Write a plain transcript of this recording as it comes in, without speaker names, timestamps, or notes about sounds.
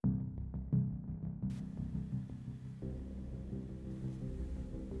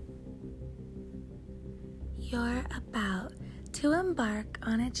You're about to embark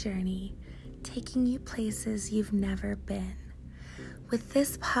on a journey taking you places you've never been. With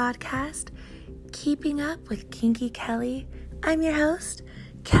this podcast, Keeping Up with Kinky Kelly, I'm your host,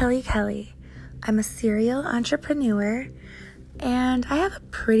 Kelly Kelly. I'm a serial entrepreneur and I have a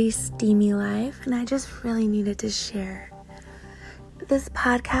pretty steamy life and I just really needed to share. This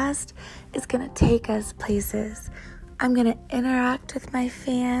podcast is going to take us places. I'm going to interact with my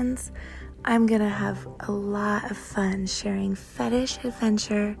fans. I'm going to have a lot of fun sharing fetish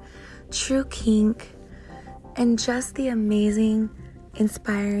adventure, true kink, and just the amazing,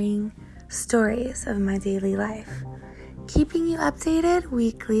 inspiring stories of my daily life. Keeping you updated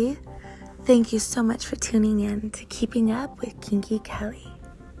weekly. Thank you so much for tuning in to Keeping Up with Kinky Kelly.